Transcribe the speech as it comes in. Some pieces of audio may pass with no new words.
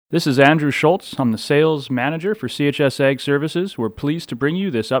This is Andrew Schultz. I'm the sales manager for CHS Ag Services. We're pleased to bring you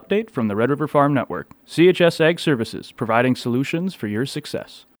this update from the Red River Farm Network. CHS Ag Services, providing solutions for your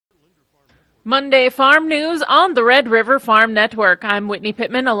success. Monday Farm News on the Red River Farm Network. I'm Whitney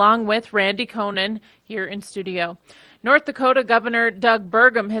Pittman along with Randy Conan here in studio. North Dakota Governor Doug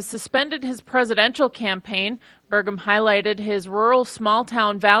Burgum has suspended his presidential campaign. Burgum highlighted his rural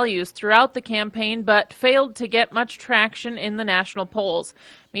small-town values throughout the campaign, but failed to get much traction in the national polls.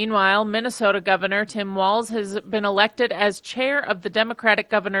 Meanwhile, Minnesota Governor Tim Walz has been elected as chair of the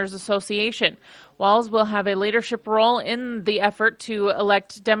Democratic Governors Association. Walz will have a leadership role in the effort to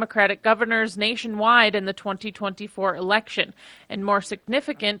elect Democratic governors nationwide in the 2024 election, and more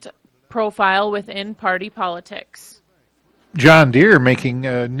significant profile within party politics. John Deere making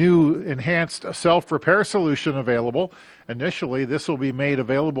a new enhanced self-repair solution available. Initially, this will be made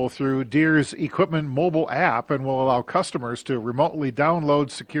available through Deere's Equipment mobile app and will allow customers to remotely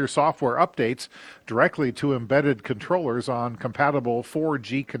download secure software updates directly to embedded controllers on compatible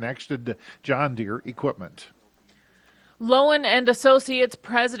 4G connected John Deere equipment. Lowen and Associates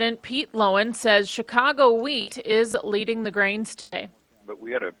President Pete Lowen says Chicago wheat is leading the grains today. But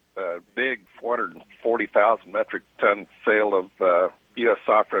we had a big 440,000 metric ton sale of U.S.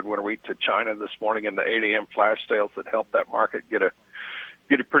 soft red winter wheat to China this morning in the 8 a.m. flash sales that helped that market get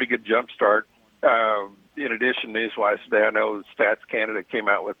a pretty good jump start. In addition, news-wise today, I know Stats Canada came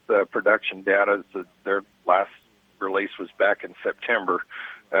out with production data. Their last release was back in September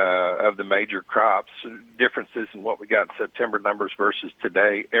of the major crops. Differences in what we got in September numbers versus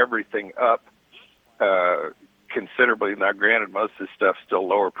today, everything up considerably. Now, granted, most of this stuff's still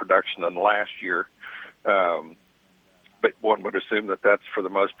lower production than last year, but one would assume that that's for the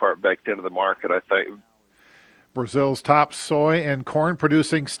most part baked into the market, I think. Brazil's top soy and corn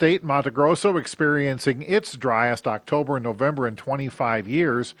producing state, Mato Grosso, experiencing its driest October and November in 25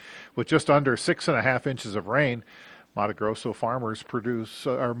 years with just under 6.5 inches of rain. Mato Grosso produces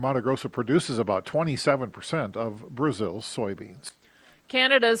about 27% of Brazil's soybeans.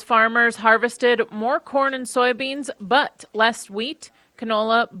 Canada's farmers harvested more corn and soybeans, but less wheat,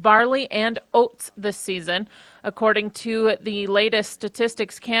 canola, barley, and oats this season. According to the latest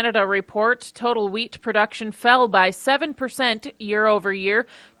Statistics Canada report, total wheat production fell by 7% year over year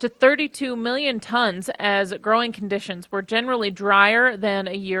to 32 million tons as growing conditions were generally drier than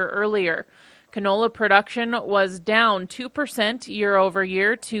a year earlier. Canola production was down 2% year over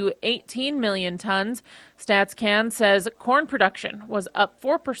year to 18 million tons. StatsCan says corn production was up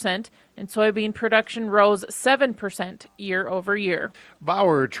 4% and soybean production rose 7% year over year.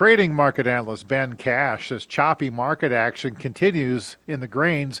 Bauer trading market analyst Ben Cash says choppy market action continues in the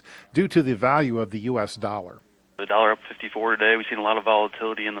grains due to the value of the U.S. dollar. The dollar up 54 today. We've seen a lot of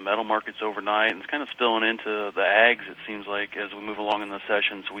volatility in the metal markets overnight, and it's kind of spilling into the ags, it seems like, as we move along in the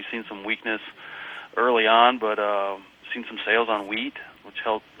session. So we've seen some weakness early on, but seen some sales on wheat, which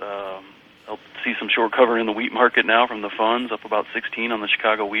helped see some short cover in the wheat market now from the funds, up about 16 on the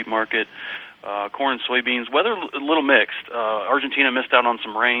Chicago wheat market. Corn and soybeans, weather a little mixed. Argentina missed out on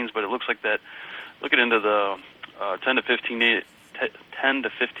some rains, but it looks like that, looking into the 10 to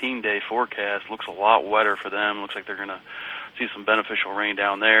 15 day forecast, looks a lot wetter for them. Looks like they're going to see some beneficial rain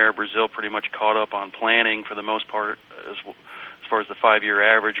down there. Brazil pretty much caught up on planting for the most part as far as the 5-year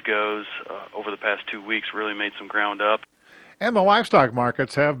average goes. Over the past 2 weeks, really made some ground up. And the livestock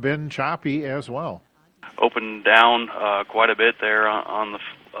markets have been choppy as well. Opened down quite a bit there on the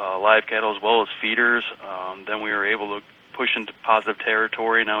live cattle as well as feeders. Then we were able to push into positive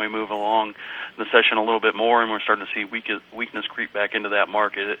territory. Now we move along the session a little bit more, and we're starting to see weakness creep back into that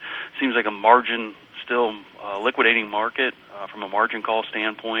market. It seems like a margin, still liquidating market from a margin call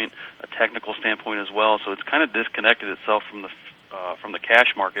standpoint, a technical standpoint as well. So it's kind of disconnected itself from the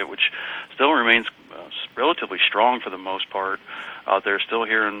cash market, which still remains relatively strong for the most part out there. Still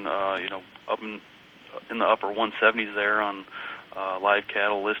here in up in the upper 170s there on live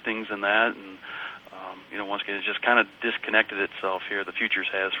cattle listings and that, and once again, it's just kind of disconnected itself here. The futures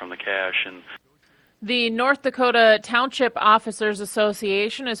has from the cash. And the North Dakota Township Officers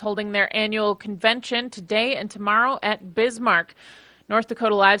Association is holding their annual convention today and tomorrow at Bismarck. North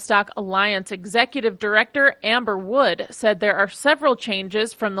Dakota Livestock Alliance Executive Director Amber Wood said there are several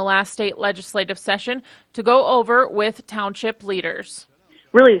changes from the last state legislative session to go over with township leaders.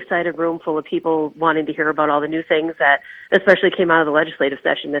 Really excited room full of people wanting to hear about all the new things that especially came out of the legislative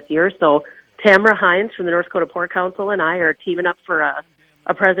session this year. So Tamara Hines from the North Dakota Pork Council and I are teaming up for a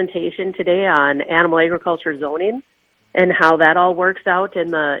presentation today on animal agriculture zoning and how that all works out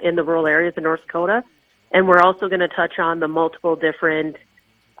in the rural areas of North Dakota. And we're also going to touch on the multiple different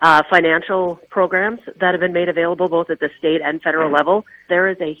financial programs that have been made available both at the state and federal level. There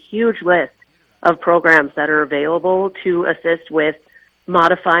is a huge list of programs that are available to assist with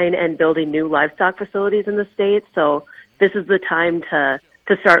modifying and building new livestock facilities in the state. So this is the time to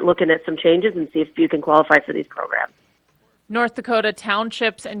start looking at some changes and see if you can qualify for these programs. North Dakota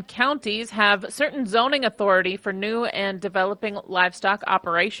townships and counties have certain zoning authority for new and developing livestock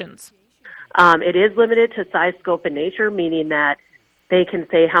operations. It is limited to size, scope, and nature, meaning that they can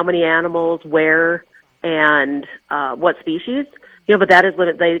say how many animals, where, and what species. But that is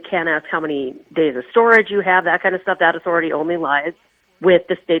limited. They can't ask how many days of storage you have, that kind of stuff. That authority only lies with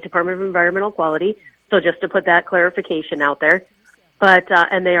the State Department of Environmental Quality. So just to put that clarification out there. But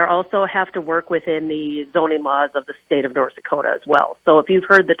and they are also have to work within the zoning laws of the state of North Dakota as well. So if you've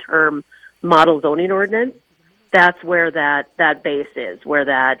heard the term model zoning ordinance, that's where that base is, where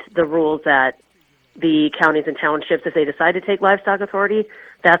the rules that the counties and townships, if they decide to take livestock authority,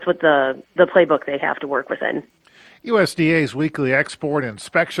 that's what the playbook they have to work within. USDA's weekly export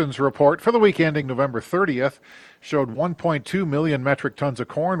inspections report for the week ending November 30th showed 1.2 million metric tons of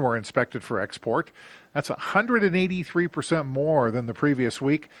corn were inspected for export. That's 183% more than the previous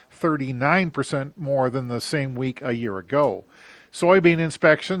week, 39% more than the same week a year ago. Soybean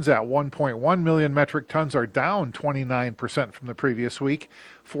inspections at 1.1 million metric tons are down 29% from the previous week,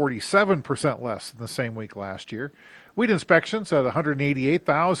 47% less than the same week last year. Wheat inspections at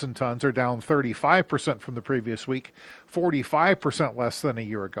 188,000 tons are down 35% from the previous week, 45% less than a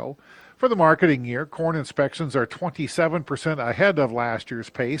year ago. For the marketing year, corn inspections are 27% ahead of last year's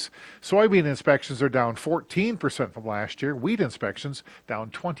pace. Soybean inspections are down 14% from last year. Wheat inspections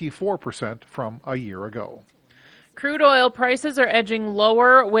down 24% from a year ago. Crude oil prices are edging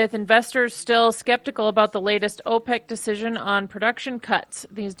lower, with investors still skeptical about the latest OPEC decision on production cuts.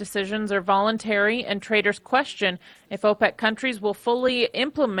 These decisions are voluntary, and traders question if OPEC countries will fully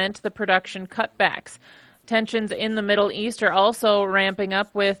implement the production cutbacks. Tensions in the Middle East are also ramping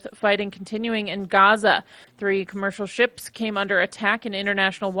up, with fighting continuing in Gaza. 3 commercial ships came under attack in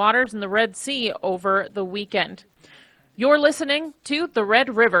international waters in the Red Sea over the weekend. You're listening to the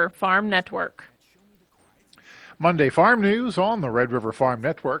Red River Farm Network. Monday Farm News on the Red River Farm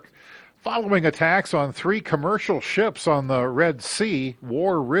Network. Following attacks on 3 commercial ships on the Red Sea,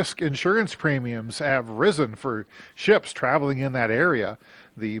 war risk insurance premiums have risen for ships traveling in that area.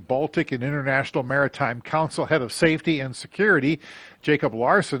 The Baltic and International Maritime Council head of safety and security, Jacob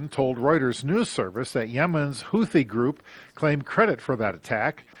Larson, told Reuters News Service that Yemen's Houthi group claimed credit for that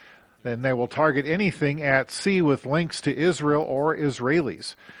attack. Then they will target anything at sea with links to Israel or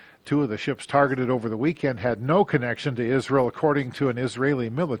Israelis. 2 of the ships targeted over the weekend had no connection to Israel, according to an Israeli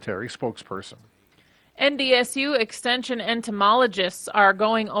military spokesperson. NDSU extension entomologists are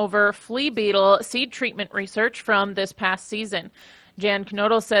going over flea beetle seed treatment research from this past season. Jan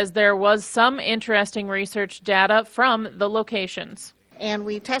Knodel says there was some interesting research data from the locations. And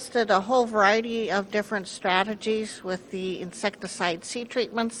we tested a whole variety of different strategies with the insecticide seed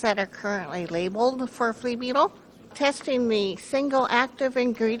treatments that are currently labeled for flea beetle. Testing the single active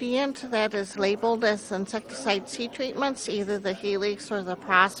ingredient that is labeled as insecticide seed treatments, either the Helix or the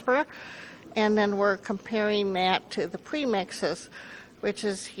Prosper, and then we're comparing that to the premixes, which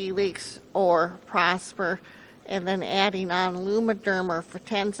is Helix or Prosper, and then adding on Lumiderm or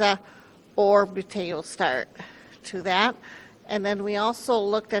Fortenza or Buteo-Start to that. And then we also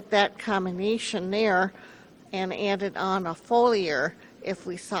looked at that combination there and added on a foliar if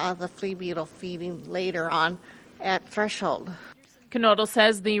we saw the flea beetle feeding later on at threshold. Knodel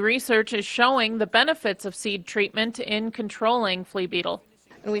says the research is showing the benefits of seed treatment in controlling flea beetle.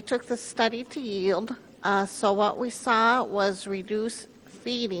 And we took the study to yield. So what we saw was reduced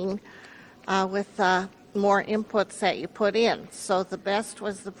feeding with more inputs that you put in. So the best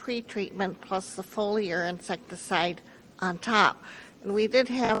was the pre-treatment plus the foliar insecticide on top. And we did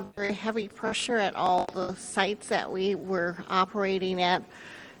have very heavy pressure at all the sites that we were operating at,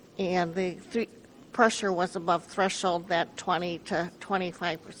 and the pressure was above threshold at 20 to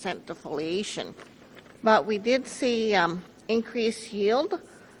 25% defoliation. But we did see increased yield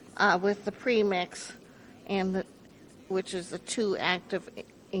with the premix, and which is the 2 active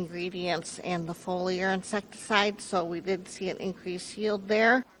ingredients and the foliar insecticide. So we did see an increased yield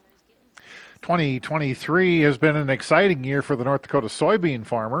there. 2023 has been an exciting year for the North Dakota soybean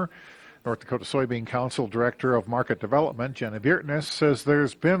farmer. North Dakota Soybean Council Director of Market Development, Jenna Biertness, says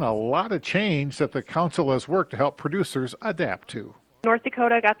there's been a lot of change that the council has worked to help producers adapt to. North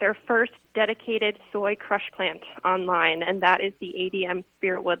Dakota got their first dedicated soy crush plant online, and that is the ADM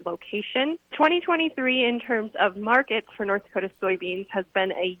Spiritwood location. 2023, in terms of markets for North Dakota soybeans, has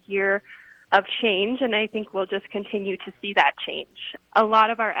been a year of change, and I think we'll just continue to see that change. A lot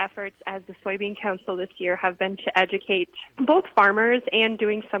of our efforts as the Soybean Council this year have been to educate both farmers and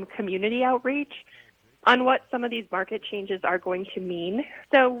doing some community outreach on what some of these market changes are going to mean.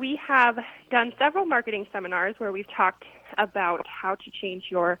 So we have done several marketing seminars where we've talked about how to change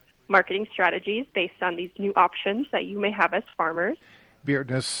your marketing strategies based on these new options that you may have as farmers.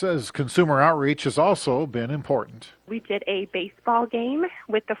 Beardness says consumer outreach has also been important. We did a baseball game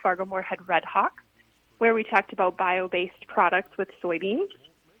with the Fargo-Moorhead Redhawks, where we talked about bio-based products with soybeans.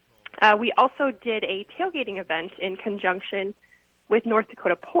 We also did a tailgating event in conjunction with North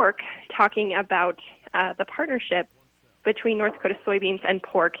Dakota Pork, talking about the partnership between North Dakota soybeans and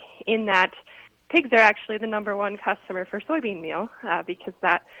pork, in that pigs are actually the number one customer for soybean meal, because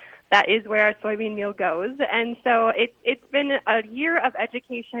that is where our soybean meal goes. And so it's been a year of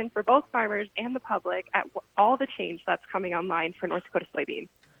education for both farmers and the public at all the change that's coming online for North Dakota soybeans.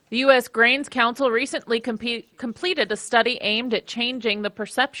 The U.S. Grains Council recently completed a study aimed at changing the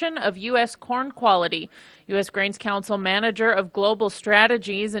perception of U.S. corn quality. U.S. Grains Council Manager of Global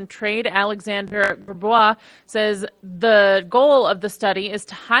Strategies and Trade, Alexander Gerbois, says the goal of the study is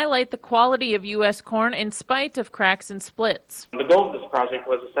to highlight the quality of U.S. corn in spite of cracks and splits. The goal of this project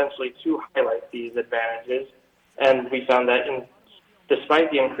was essentially to highlight these advantages, and we found that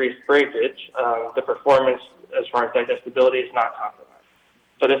despite the increased breakage, the performance as far as digestibility is not compromised.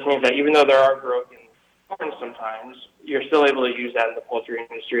 So this means that even though there are growth in corn sometimes, you're still able to use that in the poultry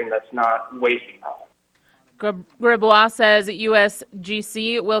industry, and that's not wasting time. Gerbois says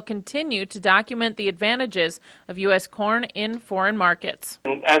USGC will continue to document the advantages of U.S. corn in foreign markets.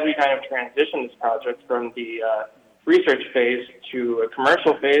 And as we kind of transition this project from the research phase to a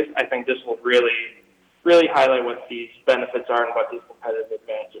commercial phase, I think this will really highlight what these benefits are and what these competitive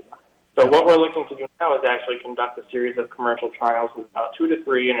advantages are. So what we're looking to do now is actually conduct a series of commercial trials with about 2 to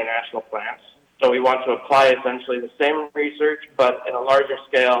 3 international plants. So we want to apply essentially the same research, but in a larger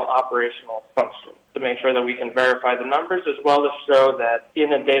scale operational function, to make sure that we can verify the numbers, as well as show that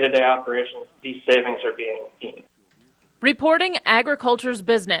in a day-to-day operations, these savings are being seen. Reporting agriculture's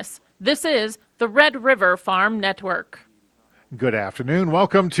business, this is the Red River Farm Network. Good afternoon.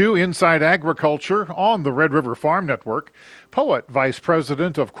 Welcome to Inside Agriculture on the Red River Farm Network. Poet Vice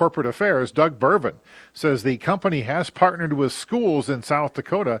President of Corporate Affairs Doug Burvin says the company has partnered with schools in South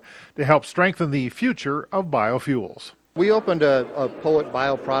Dakota to help strengthen the future of biofuels. We opened a Poet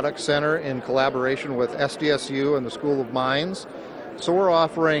Bioproduct Center in collaboration with SDSU and the School of Mines. So we're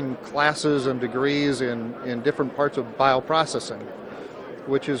offering classes and degrees in different parts of bioprocessing,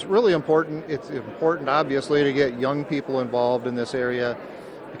 which is really important. It's important, obviously, to get young people involved in this area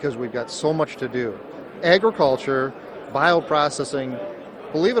because we've got so much to do. Agriculture, bioprocessing,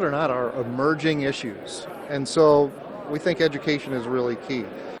 believe it or not, are emerging issues. And so we think education is really key.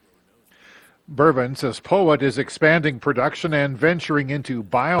 Burvin says Poet is expanding production and venturing into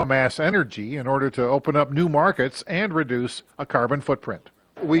biomass energy in order to open up new markets and reduce a carbon footprint.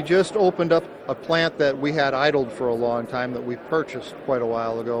 We just opened up a plant that we had idled for a long time that we purchased quite a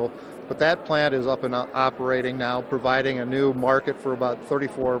while ago, but that plant is up and operating now, providing a new market for about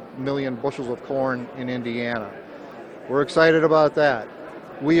 34 million bushels of corn in Indiana. We're excited about that.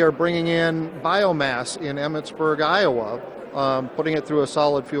 We are bringing in biomass in Emmitsburg, Iowa, putting it through a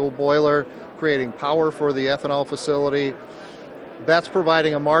solid fuel boiler, creating power for the ethanol facility. That's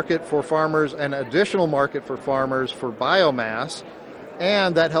providing a market for farmers, an additional market for farmers for biomass.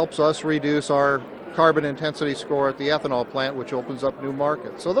 And that helps us reduce our carbon intensity score at the ethanol plant, which opens up new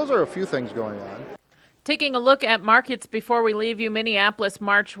markets. So those are a few things going on. Taking a look at markets before we leave you, Minneapolis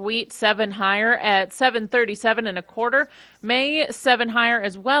March wheat 7 higher at $7.37 1/4. May 7 higher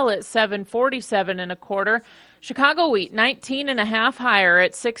as well at $7.47 1/4. Chicago wheat 19 1/2 higher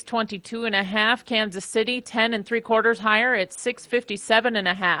at $6.22 1/2. Kansas City 10 3/4 higher at $6.57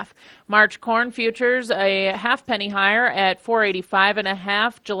 1/2. March corn futures a half penny higher at $4.85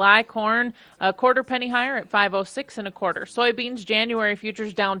 1/2. July corn a quarter penny higher at $5.06 1/4. Soybeans January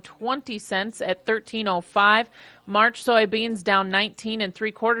futures down 20 cents at $13.05. March soybeans down 19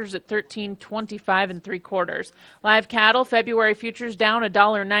 3/4 at $13.25 3/4. Live cattle February futures down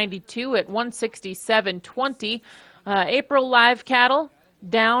 $1.92 at $167.20. April live cattle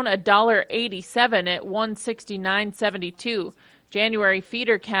down $1.87 at $169.72. January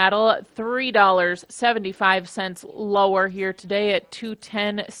feeder cattle $3.75 lower here today at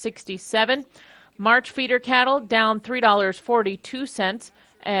 $210.67. March feeder cattle down $3.42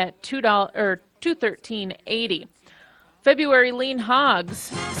 at $213.80. February lean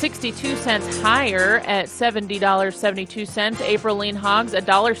hogs 62 cents higher at $70.72. April lean hogs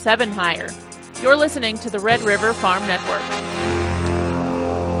 $1.07 higher. You're listening to the Red River Farm Network.